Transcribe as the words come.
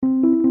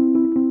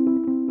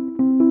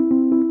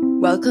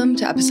Welcome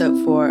to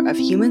episode 4 of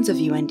Humans of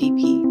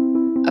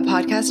UNDP, a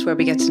podcast where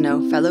we get to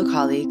know fellow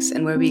colleagues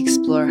and where we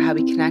explore how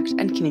we connect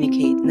and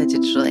communicate in the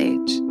digital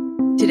age.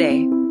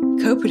 Today,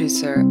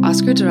 co-producer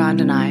Oscar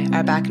Durand and I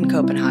are back in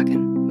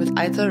Copenhagen with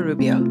Aitor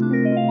Rubio.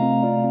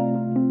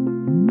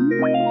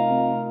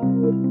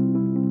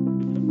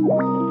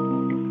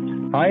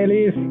 Hi,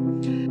 Elise.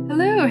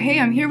 Hello, hey,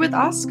 I'm here with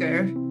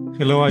Oscar.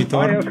 Hello,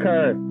 Aitor. Hi,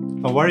 Oscar.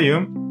 How are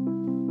you?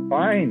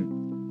 Fine.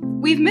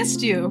 We've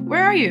missed you.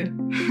 Where are you?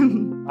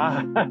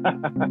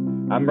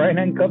 I'm right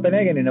now in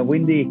Copenhagen in the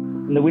windy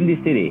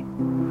city.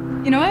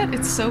 You know what?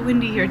 It's so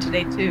windy here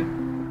today, too.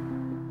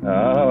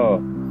 Oh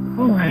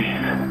my,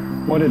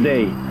 what a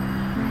day.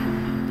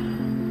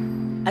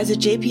 As a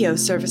JPO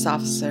service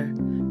officer,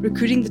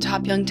 recruiting the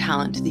top young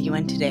talent to the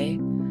UN today,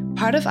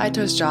 part of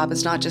Aitor's job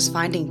is not just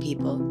finding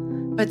people,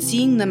 but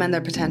seeing them and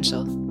their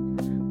potential.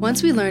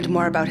 Once we learned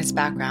more about his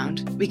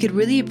background, we could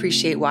really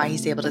appreciate why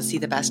he's able to see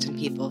the best in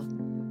people,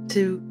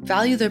 to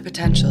value their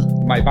potential.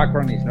 My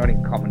background is not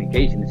in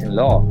communication, it's in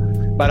law,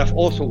 but I've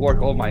also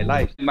worked all my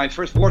life. My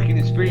first working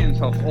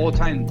experience of all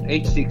time,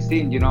 age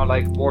 16,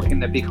 like working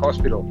in a big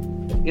hospital,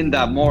 in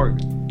the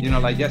morgue,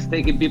 like just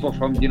taking people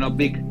from,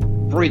 big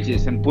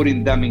bridges and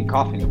putting them in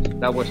coffins.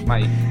 That was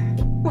my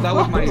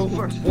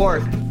first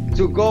work,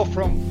 to go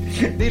from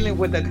dealing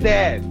with the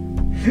dead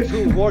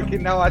to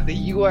working now at the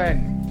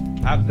UN.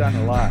 I've done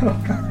a lot.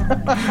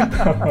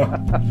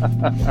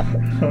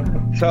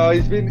 So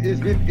it's been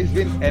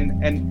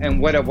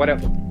and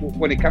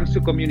when it comes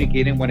to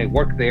communicating, when I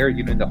worked there,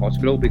 in the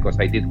hospital, because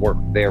I did work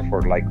there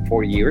for like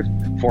 4 years,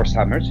 4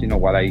 summers,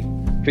 while I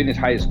finished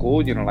high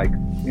school,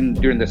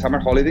 during the summer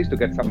holidays to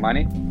get some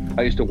money,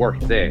 I used to work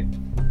there.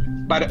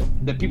 But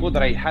the people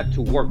that I had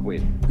to work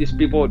with, these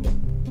people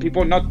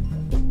not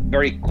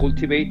very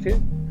cultivated,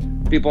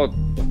 people,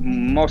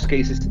 most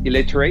cases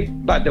illiterate,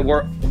 but they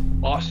were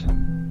awesome,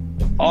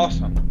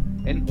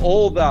 and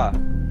all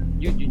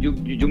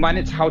you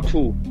manage how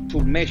to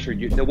measure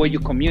the way you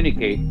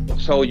communicate,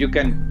 so you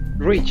can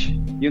reach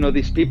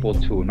these people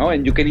too,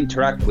 and you can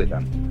interact with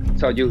them.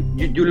 So you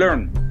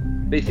learn.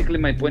 Basically,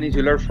 my point is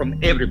you learn from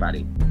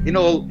everybody in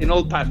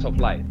all parts of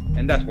life,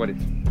 and that's what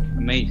is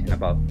amazing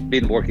about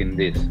being working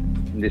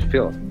in this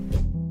field.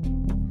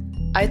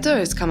 Aitor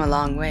has come a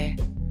long way.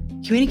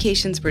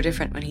 Communications were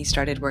different when he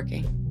started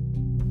working.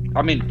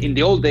 In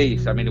the old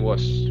days,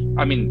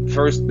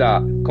 first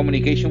the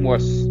communication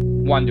was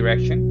one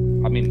direction.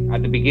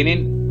 At the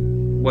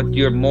beginning, what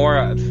you're more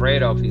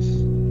afraid of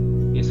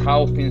is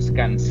how things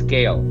can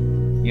scale,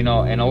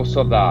 and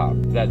also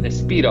the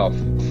speed of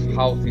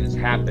how things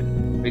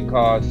happen.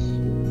 Because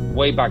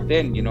way back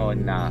then, in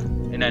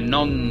a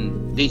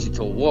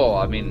non-digital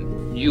world,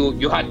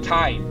 you had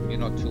time,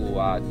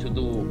 to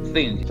do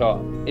things. So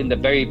in the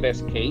very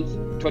best case,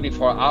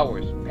 24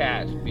 hours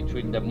pass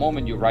between the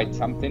moment you write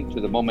something to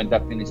the moment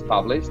that thing is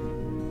published,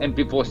 and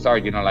people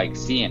start,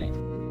 seeing it.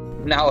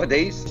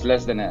 Nowadays, it's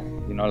less than a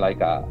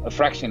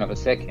fraction of a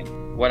second.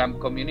 What I'm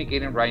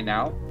communicating right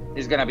now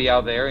is gonna be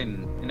out there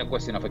in a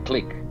question of a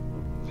click.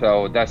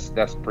 So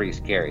that's pretty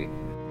scary.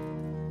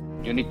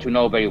 You need to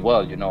know very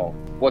well,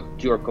 what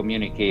you're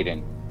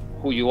communicating,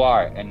 who you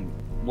are, and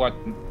what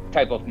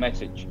type of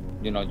message,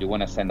 you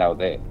want to send out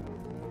there.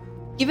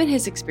 Given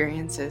his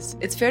experiences,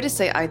 it's fair to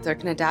say Aitor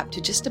can adapt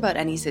to just about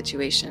any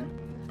situation,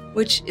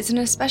 which is an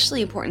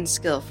especially important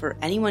skill for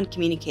anyone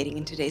communicating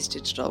in today's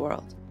digital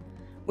world.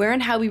 Where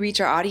and how we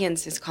reach our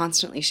audience is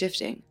constantly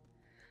shifting.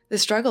 The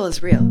struggle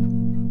is real.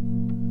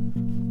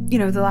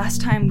 The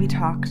last time we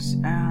talked,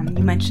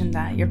 you mentioned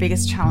that your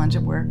biggest challenge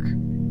at work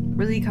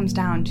really comes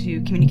down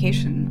to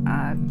communication.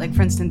 Like,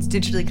 for instance,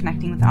 digitally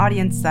connecting with the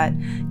audience that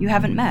you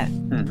haven't met.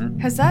 Mm-hmm.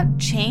 Has that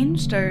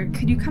changed, or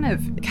could you kind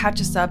of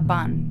catch us up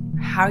on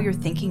how you're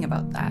thinking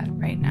about that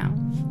right now?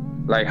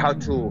 Like how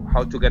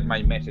to get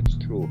my message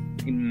through.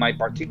 In my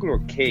particular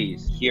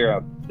case here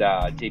at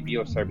the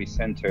JPO Service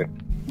Center,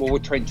 what we're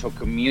trying to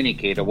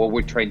communicate, or what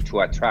we're trying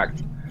to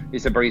attract,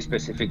 is a very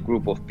specific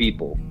group of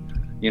people,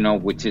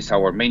 which is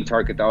our main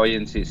target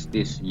audience, is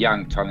these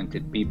young,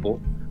 talented people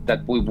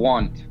that we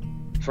want,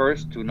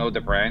 first, to know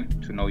the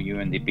brand, to know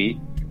UNDP,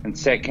 and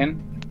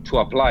second, to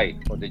apply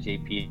for the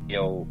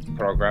JPO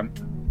program.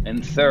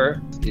 And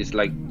third is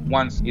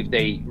once, if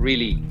they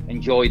really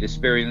enjoy the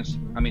experience,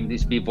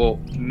 these people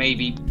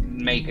maybe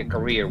make a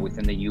career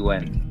within the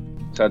UN.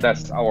 So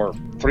that's our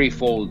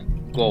threefold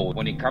goal.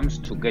 When it comes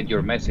to get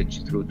your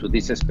message through to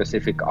this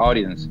specific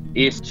audience,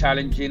 is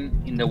challenging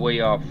in the way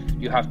of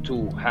you have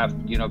to have,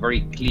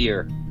 very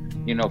clear,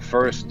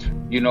 first,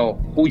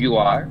 who you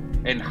are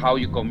and how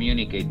you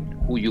communicate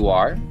who you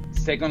are.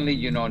 Secondly,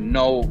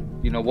 know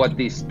what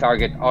this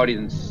target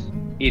audience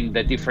in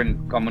the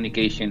different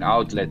communication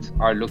outlets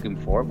are looking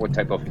for, what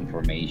type of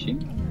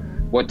information,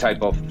 what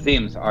type of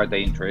themes are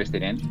they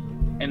interested in.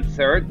 And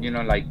third,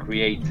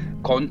 create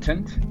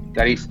content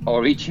that is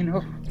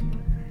original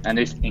and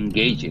is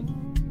engaging.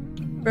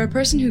 For a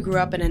person who grew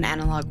up in an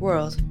analog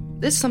world,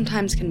 this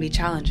sometimes can be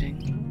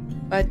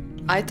challenging. But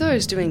Aitor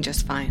is doing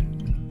just fine.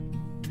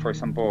 For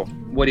example,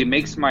 what it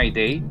makes my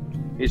day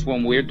is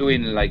when we're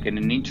doing like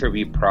an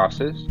interview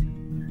process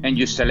and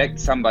you select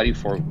somebody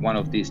for one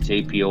of these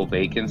JPO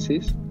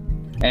vacancies.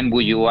 And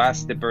will you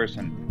ask the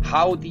person,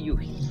 how do you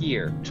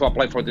hear to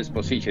apply for this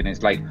position?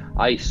 It's like,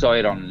 I saw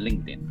it on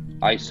LinkedIn.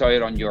 I saw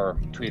it on your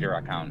Twitter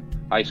account.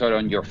 I saw it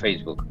on your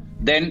Facebook.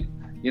 Then,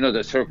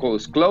 the circle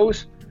is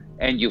closed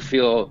and you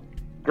feel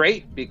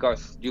great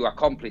because you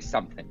accomplished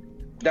something.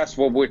 That's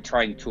what we're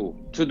trying to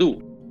do.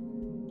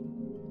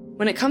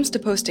 When it comes to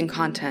posting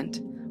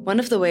content, one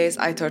of the ways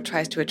Aitor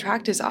tries to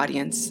attract his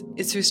audience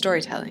is through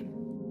storytelling.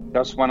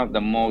 That's one of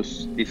the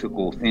most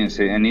difficult things,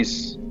 and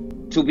it's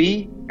to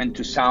be and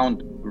to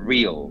sound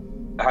real,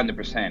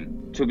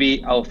 100%. To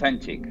be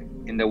authentic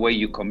in the way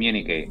you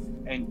communicate.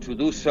 And to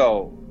do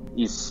so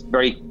is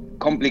very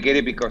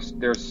complicated because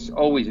there's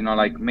always,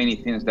 like many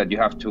things that you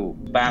have to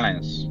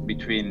balance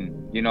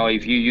between,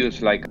 if you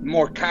use like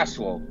more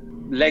casual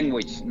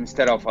language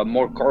instead of a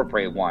more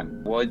corporate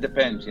one. Well, it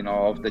depends,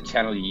 of the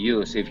channel you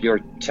use. If your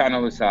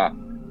channel is a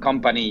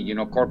company,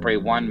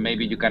 corporate one,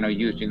 maybe you cannot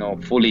use,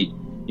 fully,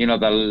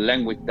 the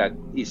language that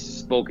is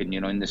spoken,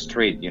 in the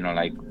street,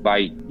 like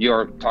by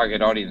your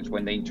target audience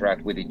when they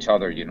interact with each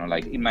other,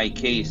 like in my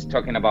case,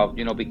 talking about,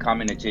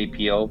 becoming a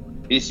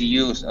JPO is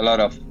use a lot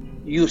of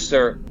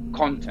user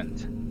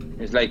content.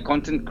 It's like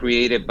content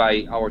created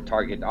by our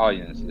target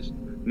audiences,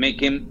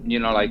 making,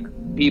 like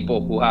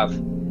people who have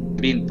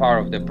been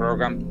part of the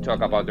program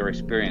talk about their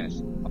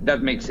experience.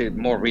 That makes it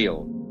more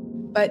real.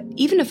 But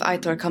even if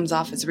Aitor comes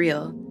off as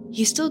real,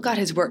 he's still got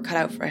his work cut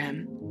out for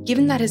him.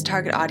 Given that his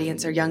target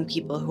audience are young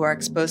people who are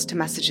exposed to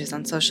messages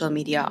on social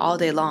media all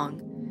day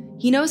long,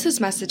 he knows his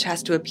message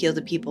has to appeal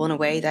to people in a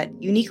way that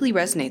uniquely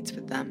resonates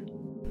with them.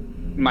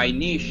 My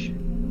niche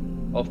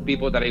of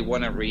people that I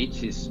want to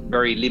reach is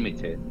very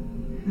limited.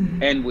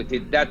 Mm-hmm. And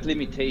with that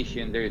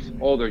limitation, there's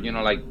other,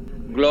 like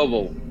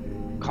global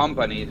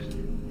companies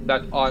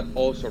that are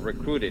also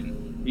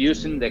recruiting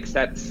using the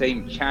exact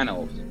same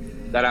channels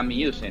that I'm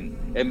using.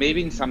 And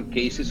maybe in some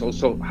cases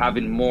also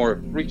having more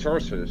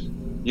resources,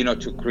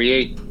 to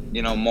create,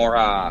 more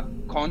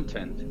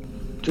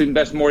content, to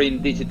invest more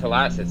in digital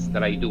assets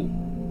that I do.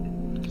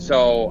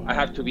 So I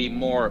have to be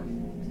more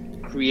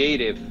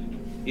creative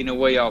in a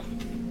way of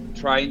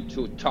trying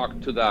to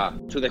talk to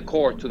the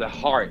core, to the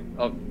heart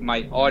of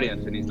my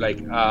audience. And it's like,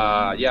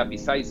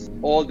 besides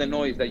all the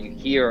noise that you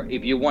hear,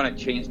 if you want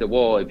to change the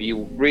world, if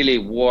you really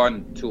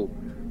want to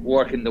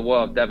work in the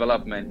world of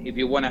development, if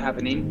you want to have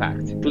an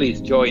impact, please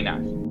join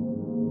us.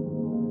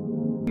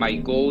 My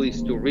goal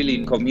is to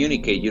really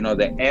communicate,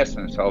 the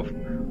essence of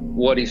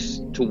what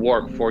is to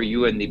work for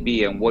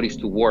UNDP and what is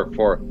to work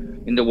for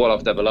in the world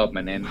of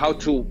development, and how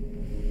to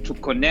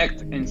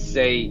connect and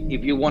say,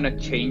 if you want to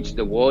change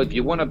the world, if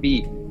you want to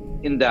be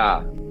in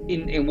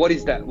what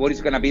is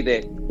going to be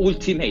the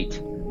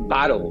ultimate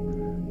battle,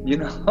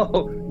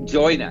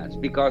 join us,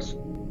 because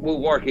we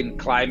work in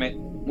climate,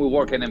 we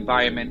work in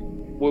environment,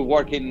 we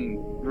work in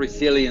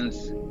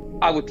resilience.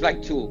 I would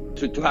like to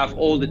have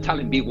all the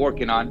talent be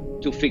working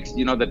on to fix,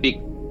 the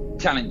big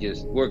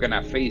challenges we're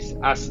gonna face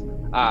as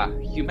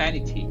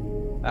humanity,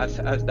 as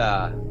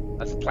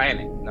a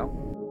planet,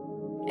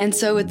 And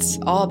so it's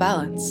all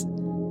balance.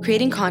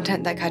 Creating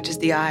content that catches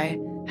the eye,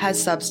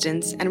 has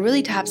substance, and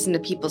really taps into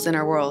people's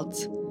inner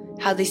worlds,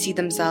 how they see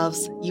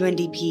themselves,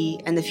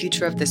 UNDP, and the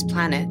future of this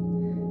planet.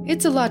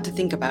 It's a lot to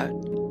think about.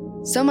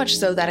 So much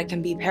so that it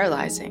can be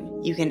paralyzing.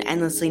 You can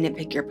endlessly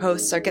nitpick your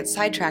posts or get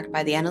sidetracked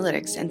by the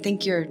analytics and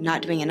think you're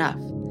not doing enough.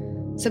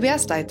 So we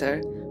asked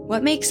Aitor,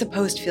 what makes a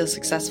post feel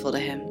successful to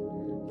him?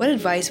 What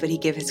advice would he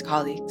give his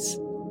colleagues?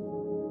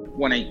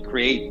 When I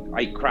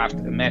craft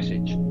a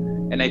message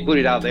and I put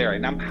it out there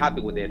and I'm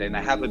happy with it and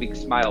I have a big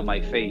smile on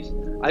my face,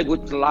 I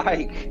would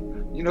like,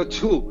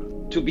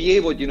 to be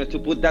able, to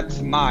put that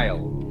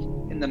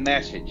smile in the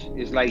message.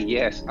 It's like,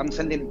 yes, I'm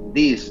sending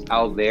this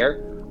out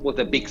there with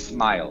a big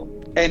smile.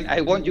 And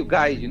I want you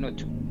guys,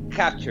 to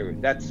capture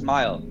that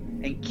smile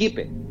and keep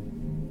it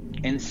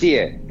and see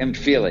it and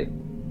feel it.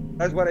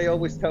 That's what I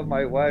always tell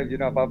my wife,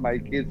 about my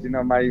kids.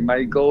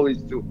 My goal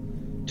is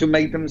to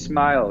make them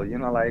smile,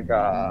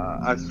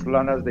 as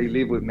long as they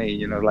live with me,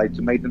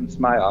 to make them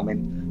smile. I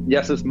mean,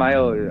 just a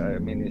smile,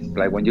 it's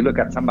like when you look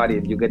at somebody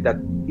and you get that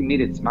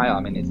immediate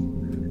smile,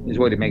 it's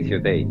what it makes your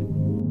day.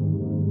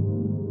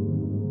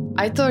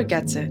 Aitor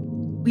gets it.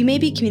 We may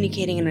be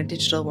communicating in a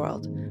digital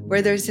world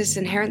where there's this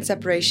inherent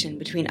separation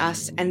between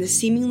us and the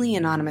seemingly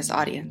anonymous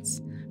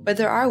audience, but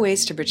there are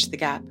ways to bridge the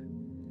gap.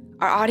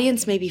 Our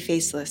audience may be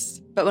faceless,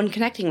 but when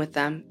connecting with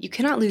them, you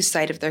cannot lose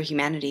sight of their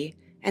humanity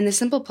and the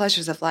simple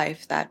pleasures of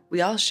life that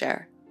we all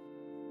share.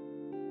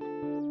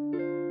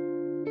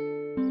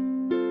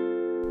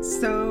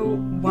 So,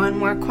 one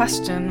more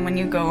question when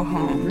you go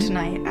home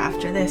tonight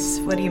after this.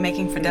 What are you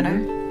making for dinner?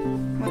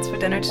 What's for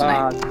dinner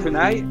tonight?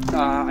 Tonight,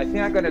 I think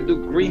I'm going to do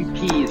green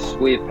peas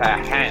with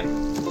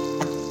ham.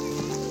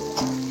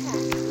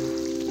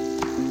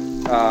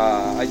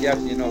 I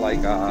just,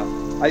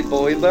 I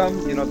boil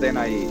them, then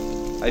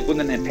I put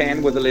them in a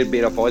pan with a little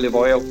bit of olive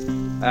oil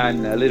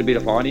and a little bit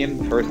of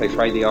onion. First I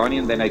fry the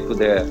onion, then I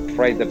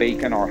fry the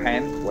bacon or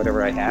ham,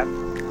 whatever I have.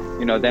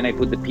 Then I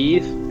put the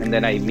peas, and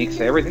then I mix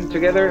everything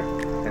together,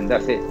 and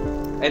that's it.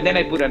 And then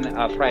I put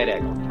a fried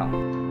egg on top.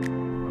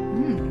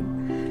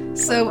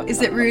 So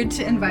is it rude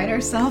to invite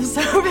ourselves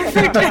over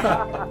for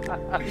dinner?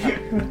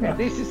 And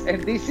this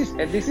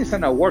is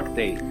on a work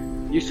day.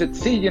 You should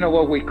see,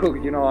 what we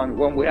cook,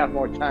 when we have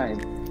more time.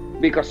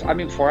 Because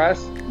for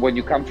us, when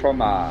you come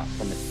from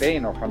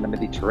Spain or from the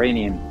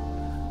Mediterranean,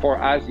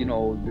 for us,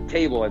 the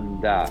table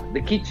and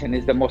the kitchen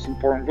is the most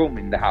important room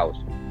in the house.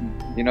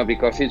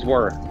 Because it's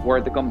where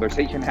the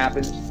conversation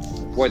happens,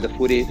 where the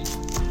food is,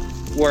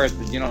 where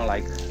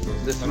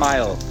the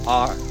smile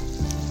are.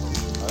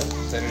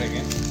 Say it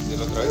again.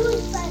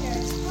 Who's better,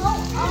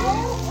 smoke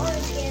or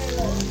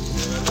yellow?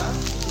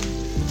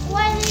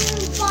 Why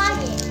didn't you buy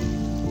it?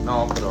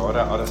 No, pero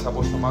ahora se ha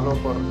puesto malo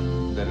por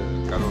del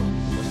calor,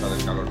 del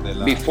calor de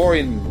la... Before,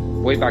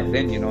 way back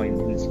then,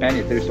 in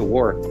Spanish, there's a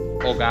word,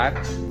 hogar,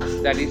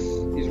 that is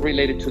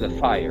related to the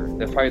fire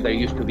that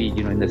used to be,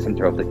 in the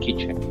center of the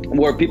kitchen,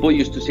 where people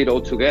used to sit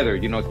all together,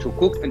 to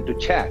cook and to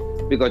chat,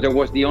 because there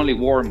was the only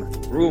warm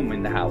room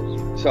in the house.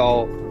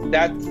 So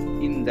that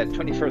in the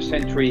 21st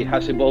century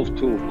has evolved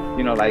to,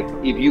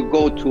 if you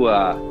go to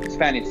a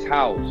Spanish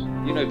house,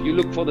 if you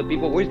look for the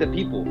people, where's the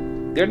people?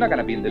 They're not going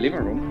to be in the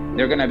living room.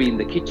 They're going to be in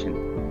the kitchen.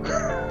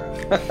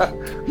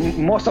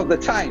 Most of the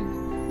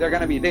time, they're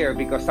going to be there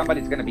because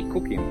somebody's going to be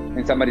cooking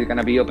and somebody's going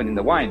to be opening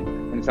the wine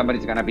and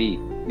somebody's going to be,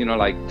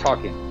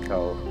 talking.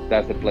 So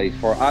that's the place.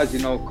 For us,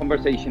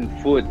 conversation,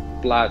 food,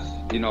 plus,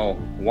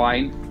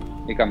 wine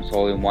becomes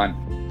all in one.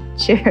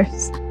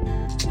 Cheers.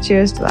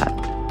 Cheers to that.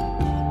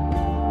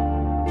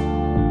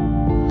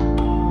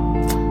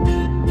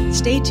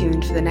 Stay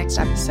tuned for the next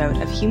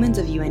episode of Humans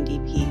of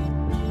UNDP,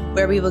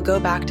 where we will go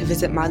back to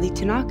visit Marli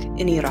Tunok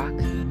in Iraq.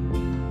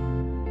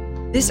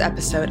 This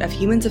episode of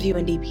Humans of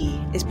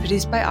UNDP is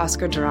produced by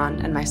Oscar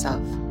Duran and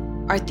myself.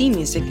 Our theme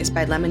music is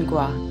by Lemon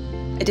Gua.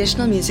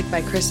 Additional music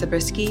by Chris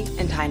Zabriskie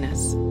and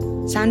Tynus.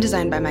 Sound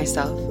design by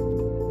myself.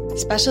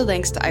 Special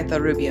thanks to Aitor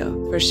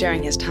Rubio for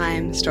sharing his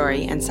time,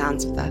 story, and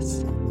sounds with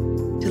us.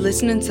 To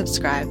listen and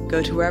subscribe,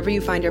 go to wherever you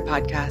find your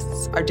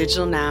podcasts or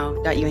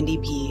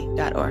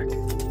digitalnow.undp.org.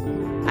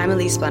 I'm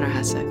Elise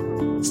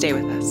Blennerhesse. Stay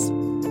with us.